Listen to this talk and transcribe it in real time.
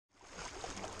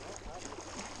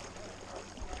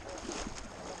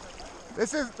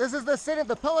This is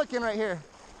the Pelican right here.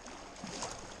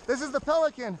 This is the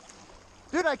Pelican.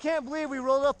 Dude, I can't believe we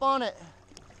rolled up on it.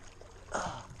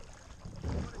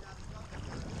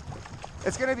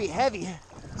 It's gonna be heavy.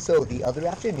 So the other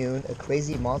afternoon, a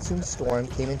crazy monsoon storm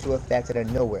came into effect out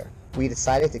of nowhere. We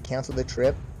decided to cancel the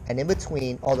trip, and in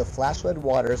between, all the flash flood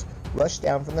waters rushed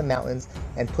down from the mountains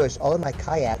and pushed all of my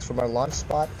kayaks from our launch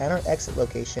spot and our exit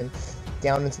location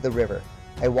down into the river.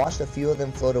 I watched a few of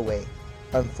them float away.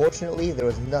 Unfortunately, there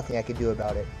was nothing I could do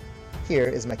about it. Here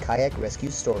is my kayak rescue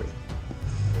story.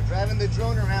 We're driving the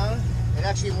drone around. It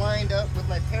actually lined up with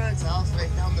my parents' house, and I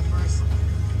found the first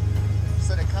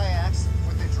set of kayaks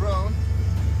with the drone.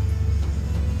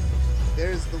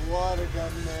 There's the water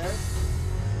down there.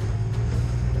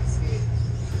 Let's see.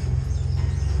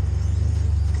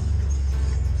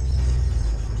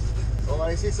 Oh,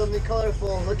 I see something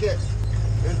colorful. Look it.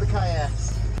 There's the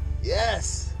kayaks.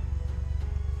 Yes!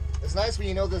 It's nice when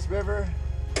you know this river.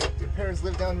 Your parents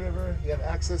live downriver. You have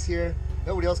access here.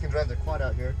 Nobody else can drive their quad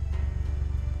out here.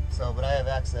 So, but I have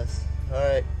access.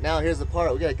 Alright, now here's the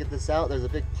part. We gotta get this out. There's a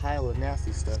big pile of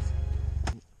nasty stuff.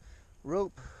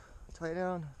 Rope. Tie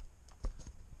down.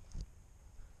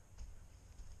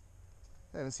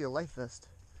 I even see a life vest.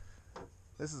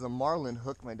 This is a marlin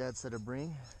hook my dad said to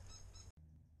bring.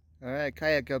 Alright,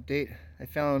 kayak update. I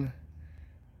found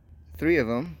 3 of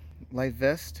them. Life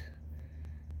vest.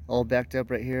 All backed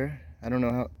up right here. I don't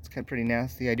know how, it's kind of pretty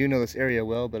nasty. I do know this area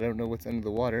well, but I don't know what's under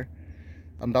the water.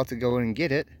 I'm about to go in and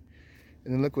get it.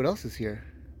 And then look what else is here.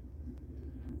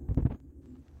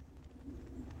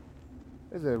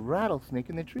 There's a rattlesnake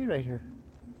in the tree right here.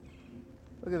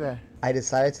 Look at that. I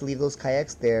decided to leave those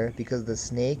kayaks there because of the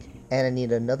snake, and I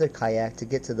need another kayak to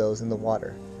get to those in the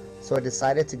water. So I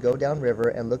decided to go downriver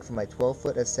and look for my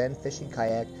 12-foot Ascend fishing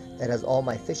kayak that has all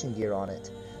my fishing gear on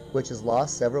it, which is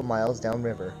lost several miles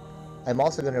downriver. I'm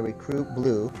also going to recruit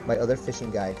Blue, my other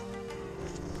fishing guide.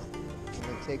 I'm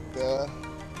going to take the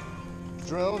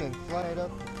drone and fly it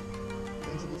up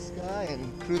into the sky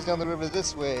and cruise down the river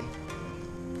this way.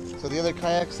 So the other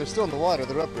kayaks, they're still in the water,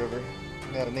 they're upriver.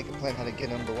 We got to make a plan how to get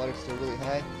them. The water's still really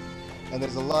high. And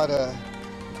there's a lot of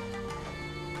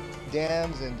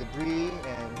dams and debris,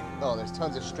 and oh, there's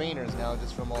tons of strainers now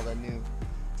just from all that new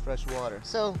fresh water.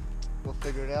 So we'll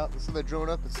figure it out. Let's send the drone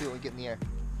up and see what we get in the air.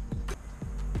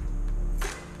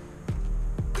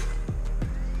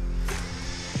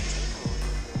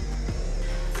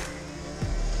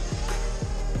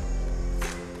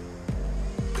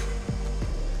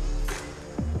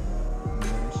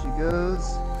 There she goes.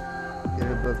 Get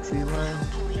her above tree line.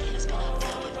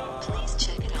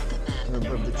 Her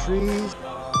above the trees.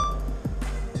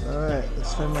 Alright,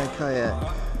 let's find my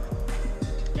kayak.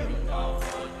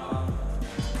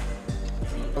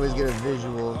 Always get a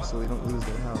visual so we don't lose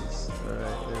the house.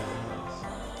 Alright, there's the house.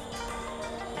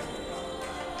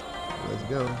 Let's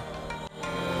go.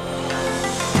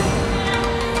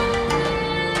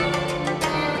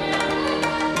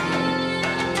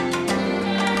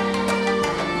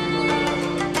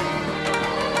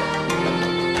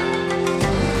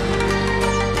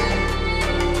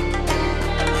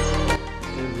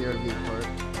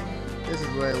 This is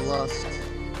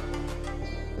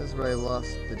where I lost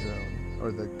the drone,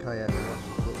 or the kayak I watched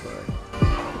it float by.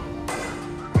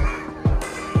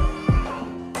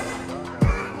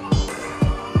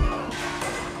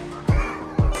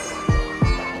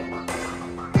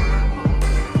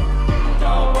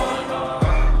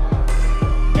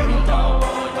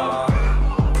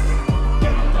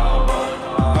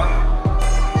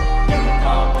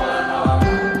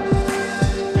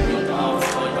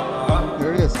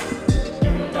 There it is.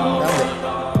 Found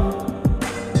it.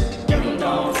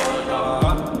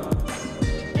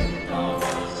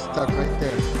 Stuck right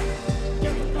there.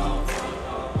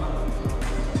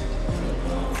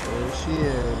 There she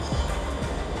is.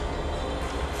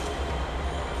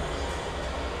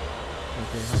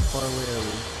 Okay, how far away are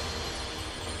we?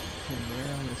 Turn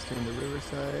around, let's stay on the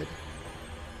riverside.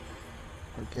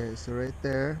 Okay, so right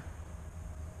there.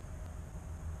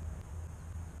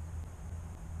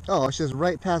 Oh, it's just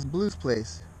right past Blue's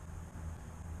place.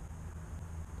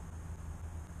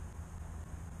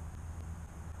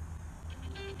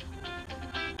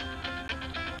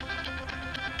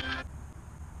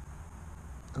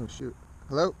 Oh shoot.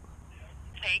 Hello?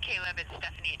 Hey Caleb, it's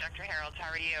Stephanie at Dr. Harold's. How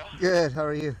are you? Good, how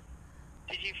are you?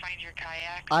 Did you find your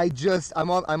kayak? I'm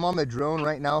on the drone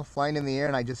right now, flying in the air,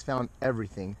 and I just found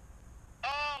everything.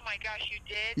 Oh my gosh, you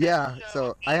did? Yeah, That's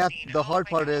so I have, amazing. the hard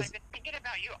Oh my part gosh, is, I've been thinking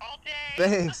about you all day.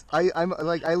 thanks. I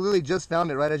literally just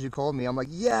found it right as you called me. I'm like,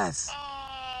 yes!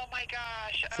 Oh my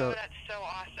gosh. So- Oh, that's so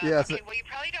awesome. Yeah. Okay, well, you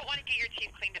probably don't want to get your teeth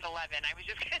cleaned at 11. I was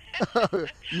just So,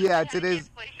 yeah, today's.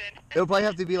 cancellation. It'll probably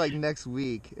have to be like next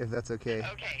week if that's okay.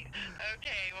 Okay.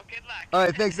 Okay. Well, good luck. All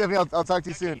right, thanks, Stephanie. I'll talk to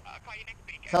you soon. I'll call you next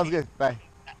week. Sounds Okay. good. Bye.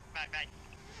 Bye. Bye.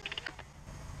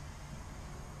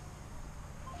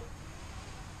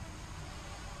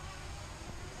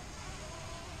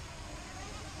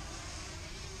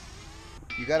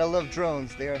 You gotta love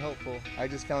drones. They are helpful. I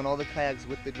just found all the kayaks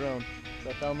with the drone. So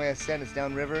I found my ascent. It's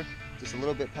downriver, just a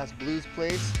little bit past Blue's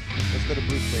place. Let's go to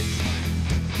Blue's place.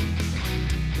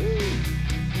 Woo.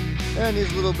 That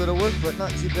needs a little bit of work, but not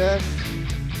too bad.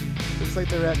 Looks like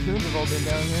the raccoons have all been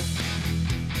down here.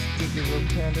 Stinky little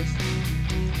pandas.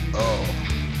 Oh,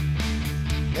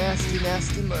 nasty,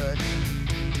 nasty mud.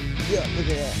 Yeah, look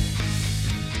at that.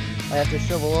 I have to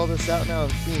shovel all this out now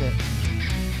and clean it.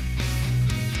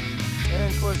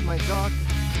 And of course my dock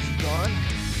is gone.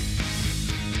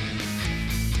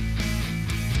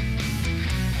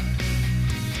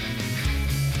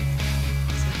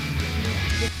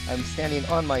 I'm standing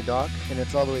on my dock and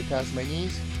it's all the way past my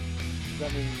knees.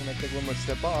 That means when I take one more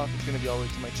step off, it's going to be all the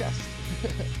way to my chest,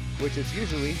 which is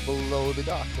usually below the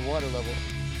dock, the water level.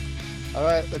 All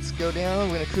right, let's go down.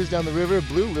 We're going to cruise down the river.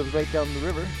 Blue lives right down the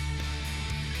river.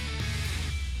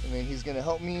 And then he's going to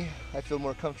help me. I feel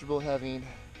more comfortable having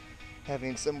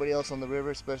somebody else on the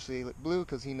river, especially like Blue,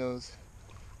 because he knows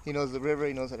the river,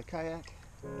 he knows how to kayak.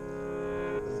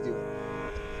 Let's do it.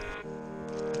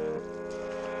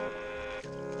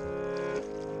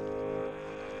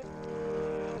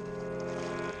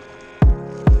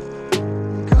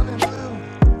 I'm coming, Blue.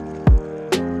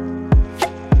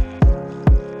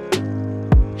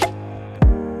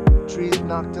 Trees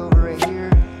knocked over right here.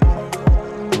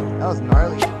 That was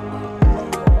gnarly.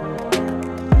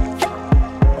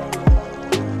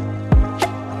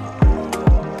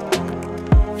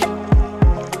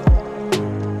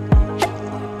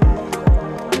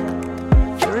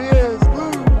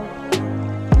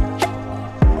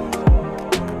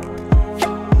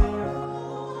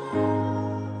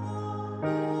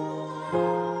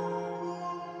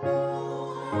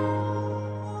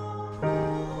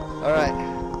 Alright,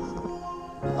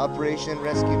 Operation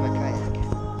Rescue my kayak.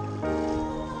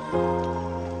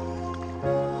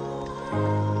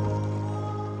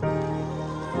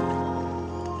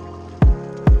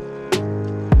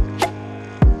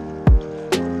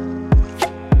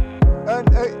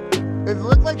 It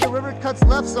looked like the river cuts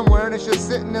left somewhere and it's just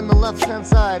sitting in the left hand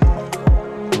side.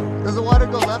 Does the water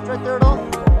go left right there at all?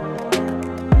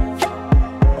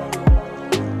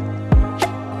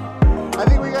 I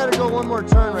think we gotta go one more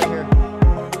turn right here.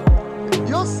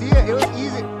 You'll see it. It was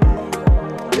easy.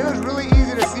 It was really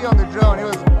easy to see on the drone. It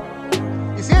was.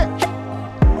 You see it?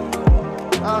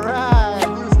 All right,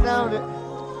 Blue's found it.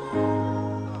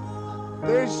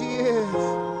 There she is.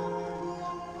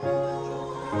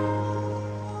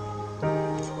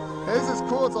 This is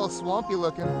cool. It's all swampy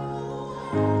looking.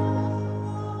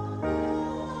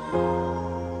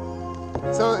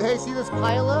 So hey, see this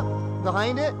pile up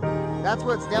behind it? That's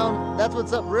what's down, that's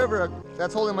what's upriver.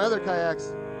 That's holding my other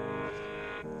kayaks.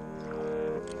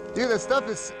 Dude, this stuff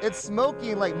it's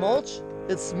smoking like mulch.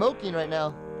 It's smoking right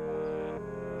now.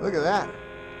 Look at that.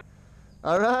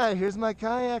 All right, here's my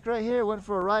kayak right here. Went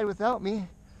for a ride without me.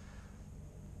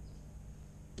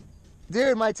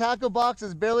 Dude, my tackle box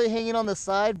is barely hanging on the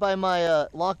side by my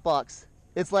lock box.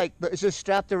 It's like, it's just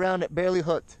strapped around it, barely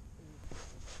hooked.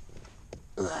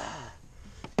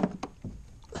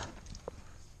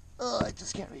 Oh, I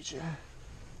just can't reach it.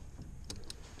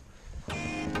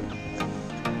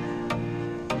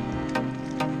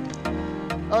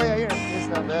 Oh yeah, here. It's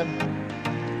not bad.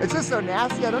 It's just so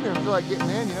nasty, I don't even feel like getting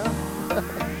in, you know?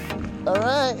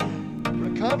 Alright.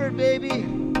 Recovered, baby.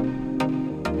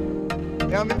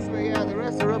 Down this way, yeah, the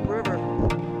rest are upriver.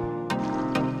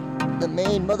 The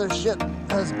main mothership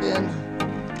has been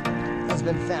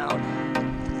found.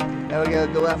 Now we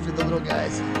gotta go after the little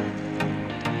guys.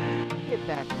 Get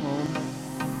back home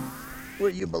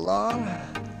where you belong.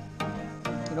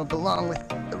 You don't belong with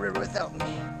the river without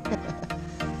me.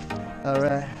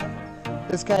 Alright.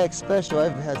 This kayak's special.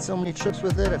 I've had so many trips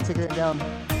with it. I've taken it down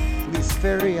Lee's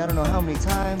Ferry I don't know how many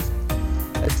times.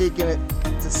 I've taken it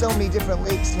to so many different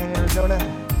lakes here in Arizona.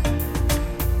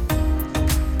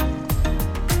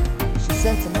 She's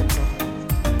sentimental.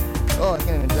 Oh, I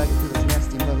can't even drag it through this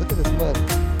nasty mud. Look at this mud.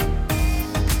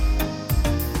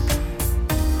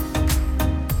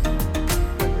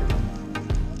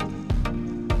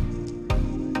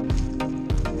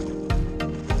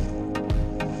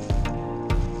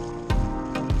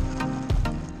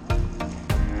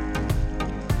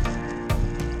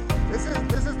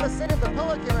 This is the scent of the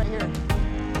pelican right here.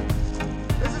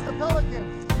 This is the pelican.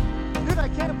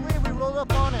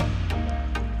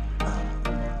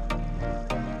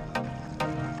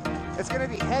 It's gonna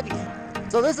be heavy.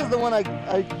 So this is the one I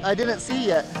didn't see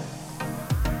yet.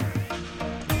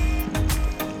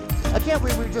 I can't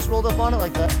believe we just rolled up on it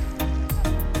like that.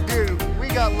 Dude, we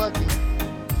got lucky.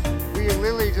 We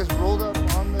literally just rolled up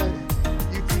on the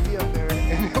UTV up there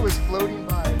and it was floating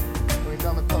by when we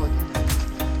found the pelican.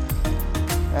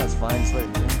 That's fine, it's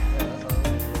letting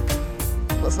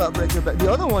Let's not break your back.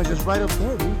 The other one's just right up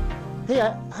there, dude. Hey,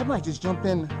 I might just jump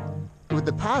in with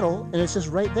the paddle and it's just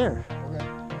right there. Okay.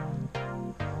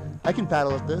 I can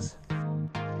paddle up this.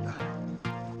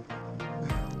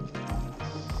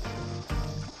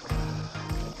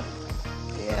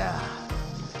 Yeah.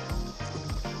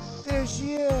 There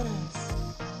she is.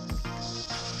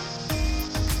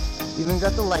 Even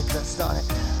got the life vest on it.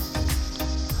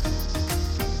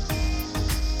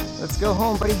 Let's go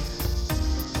home, buddy.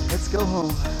 Let's go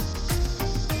home.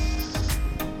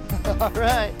 All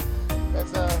right,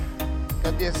 that's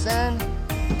got the Ascend.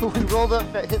 We rolled up,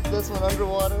 hit this one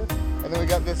underwater, and then we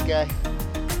got this guy.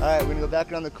 All right, we're gonna go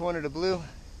back around the corner to Blue.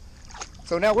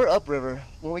 So now we're upriver.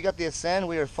 When we got the Ascend,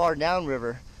 we were far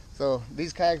downriver. So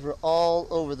these kayaks were all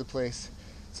over the place,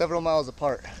 several miles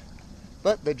apart.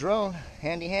 But the drone,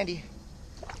 handy, handy.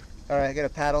 All right, I got a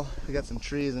paddle. We got some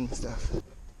trees and stuff.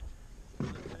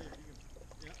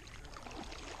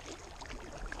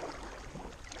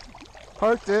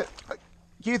 Parked it.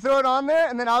 Can you throw it on there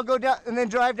and then I'll go down and then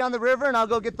drive down the river and I'll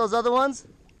go get those other ones?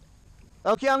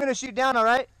 Okay, I'm gonna shoot down, all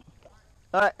right?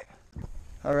 All right.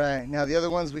 All right, now the other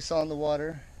ones we saw in the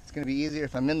water, it's gonna be easier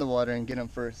if I'm in the water and get them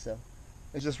first, so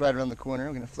it's just right around the corner.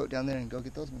 We're gonna float down there and go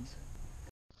get those ones.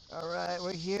 All right,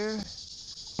 we're here.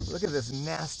 Look at this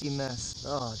nasty mess.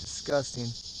 Oh, disgusting.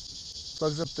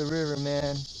 Plugs up the river,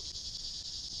 man.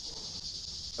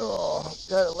 Oh,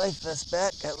 got a life vest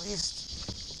back at least.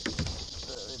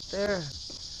 Right there.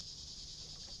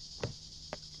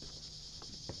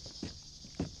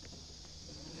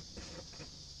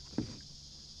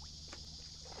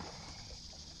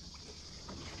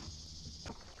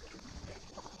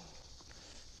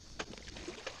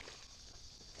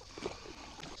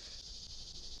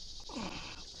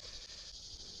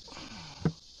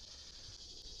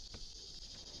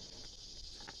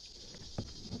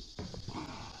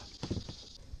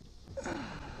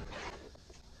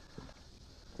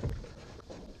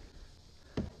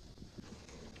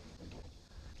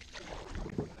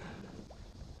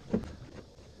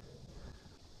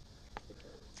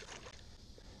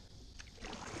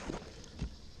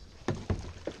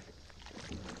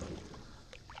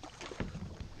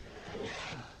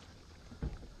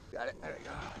 Got it, there we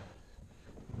go.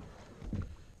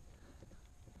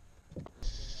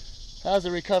 How's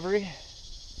the recovery?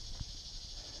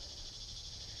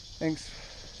 Thanks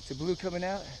to Blue coming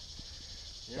out.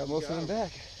 Got most of them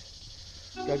back.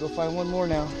 Gotta go find one more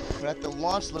now. We're at the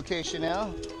launch location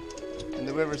now, and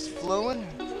the river's flowing.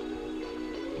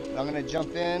 I'm gonna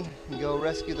jump in and go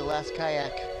rescue the last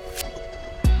kayak.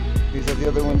 These are the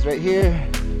other ones right here.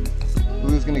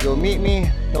 Blue's gonna go meet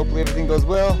me. Hopefully everything goes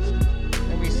well.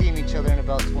 And we see each other in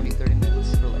about 20-30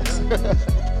 minutes or less.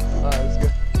 Alright, let's go.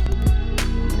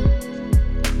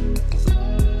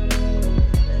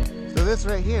 So this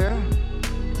right here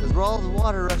is where all the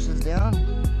water rushes down.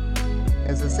 And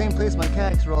it's the same place my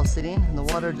kayaks were all sitting, and the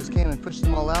water just came and pushed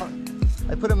them all out.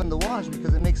 I put them in the wash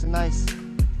because it makes a nice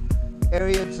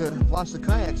area to launch the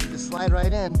kayaks. You just slide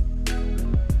right in.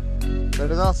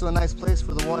 But it's also a nice place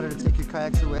for the water to take your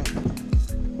kayaks away.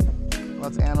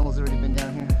 Lots of animals already been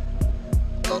down here.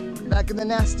 Oh, back in the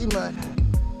nasty mud.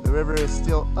 The river is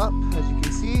still up, as you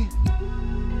can see.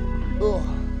 Oh,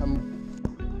 I'm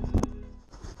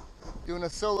doing a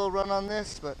solo run on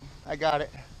this, but I got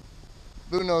it.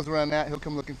 Blue knows where I'm at. He'll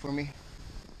come looking for me.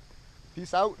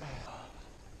 Peace out.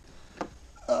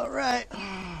 All right,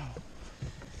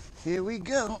 here we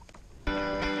go.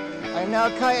 I'm now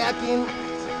kayaking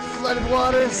flooded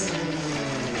waters.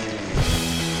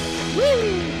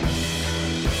 Woo!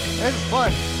 This is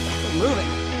fun. I'm moving.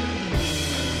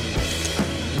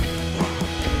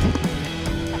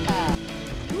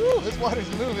 Woo, this water's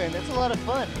moving. It's a lot of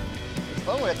fun. It's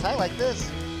fun when it's high like this.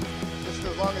 Just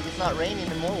as long as it's not raining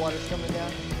and more water's coming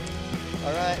down.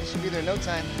 All right, it should be there in no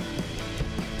time.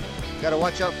 Gotta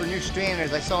watch out for new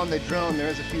strainers. I saw on the drone there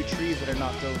is a few trees that are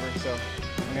knocked over, so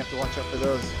I'm gonna have to watch out for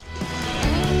those.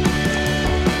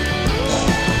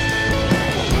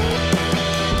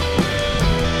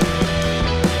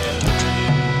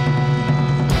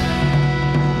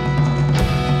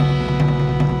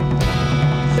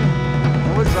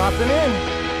 And we're dropping in.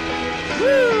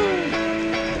 Woo!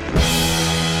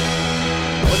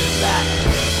 What is that?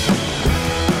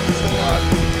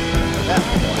 That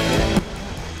one.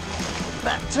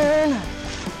 Back turn.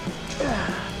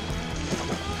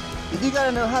 you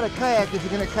gotta know how to kayak if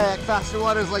you're gonna kayak faster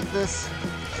waters like this.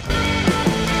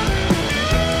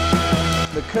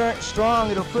 The current's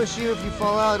strong, it'll push you. If you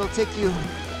fall out, it'll take you.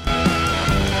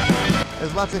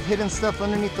 There's lots of hidden stuff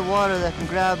underneath the water that can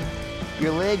grab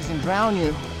your legs and drown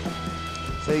you.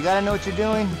 So you gotta know what you're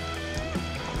doing.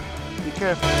 Be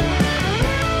careful.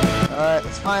 Alright,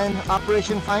 let's find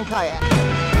Operation Find Kayak.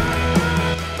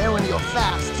 Then we're gonna go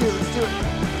fast too, let's do it.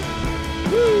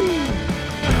 Woo!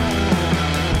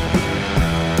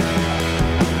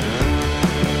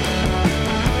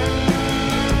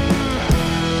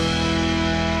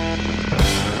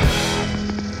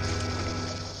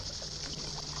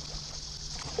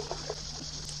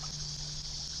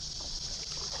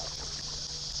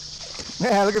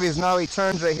 Yeah, look at these gnarly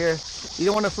turns right here. You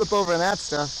don't want to flip over in that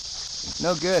stuff.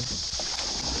 No good.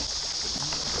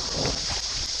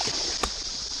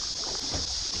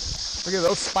 Look at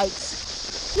those spikes.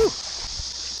 Whew.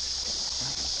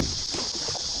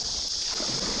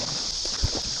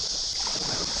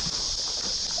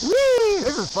 Whee!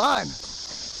 This is fun.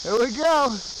 Here we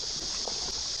go.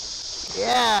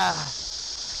 Yeah.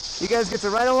 You guys get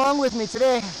to ride along with me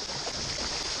today.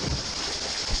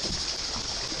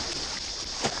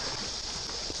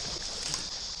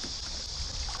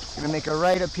 Gonna make a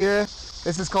right up here.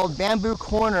 This is called Bamboo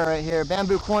Corner right here.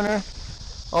 Bamboo Corner.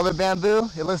 All the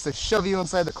bamboo, it lets to shove you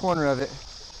inside the corner of it.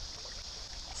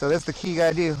 So that's the key you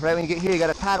gotta do. Right when you get here, you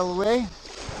gotta paddle away.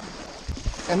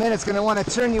 And then it's gonna wanna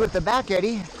turn you with the back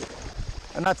eddy.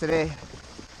 But not today.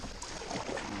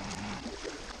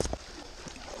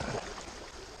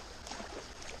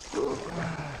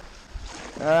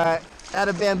 Alright, out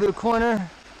of Bamboo Corner.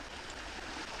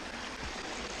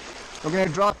 We're gonna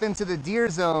drop into the deer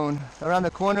zone. Around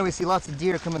the corner, we see lots of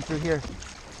deer coming through here.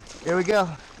 Here we go.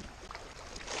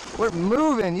 We're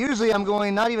moving. Usually I'm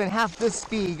going not even half this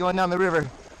speed going down the river.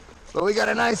 But we got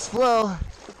a nice flow.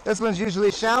 This one's usually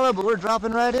shallow, but we're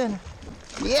dropping right in.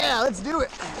 Yeah, let's do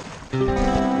it.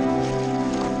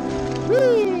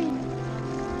 Whee!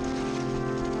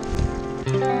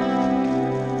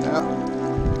 Now,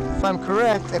 if I'm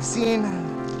correct, I've seen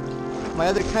my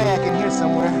other kayak in here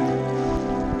somewhere.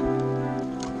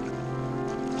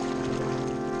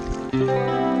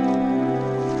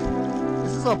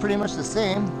 This is all pretty much the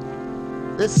same.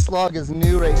 This slog is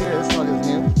new right here. This slog is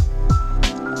new.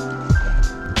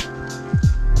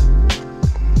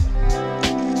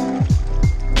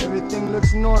 Everything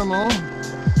looks normal.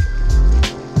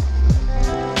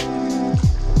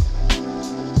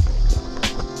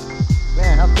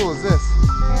 Man, how cool is this?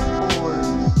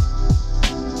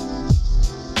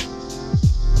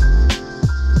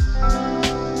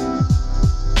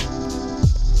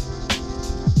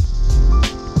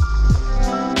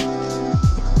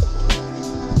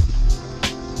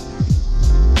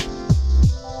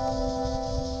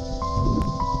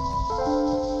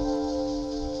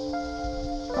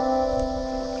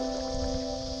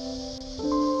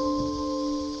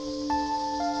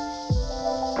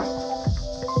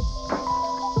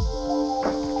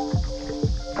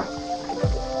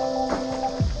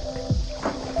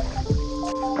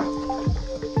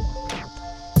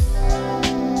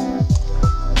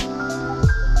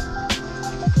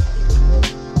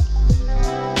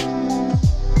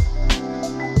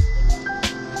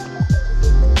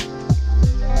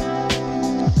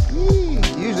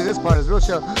 Part is real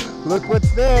shallow. Look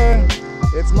what's there.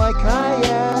 It's my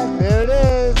kayak. There it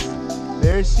is.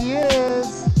 There she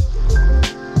is.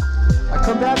 I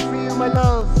come back for you, my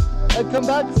love. I come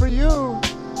back for you.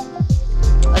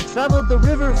 I traveled the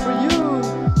river for you.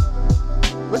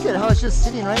 Look at how it's just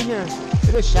sitting right here.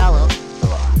 It is shallow.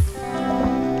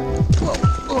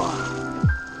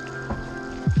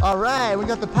 All right, we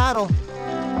got the paddle.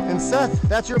 And Seth,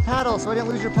 that's your paddle, so I didn't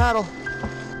lose your paddle.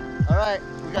 All right.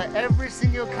 We got every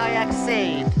single kayak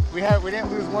saved. We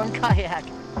didn't lose one kayak.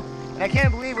 And I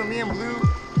can't believe when me and Blue,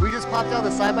 we just popped out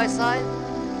the side-by-side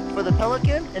for the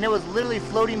Pelican, and it was literally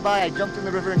floating by. I jumped in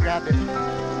the river and grabbed it.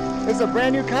 It's a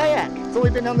brand new kayak. It's only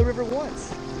been down the river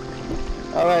once.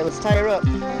 All right, let's tie her up.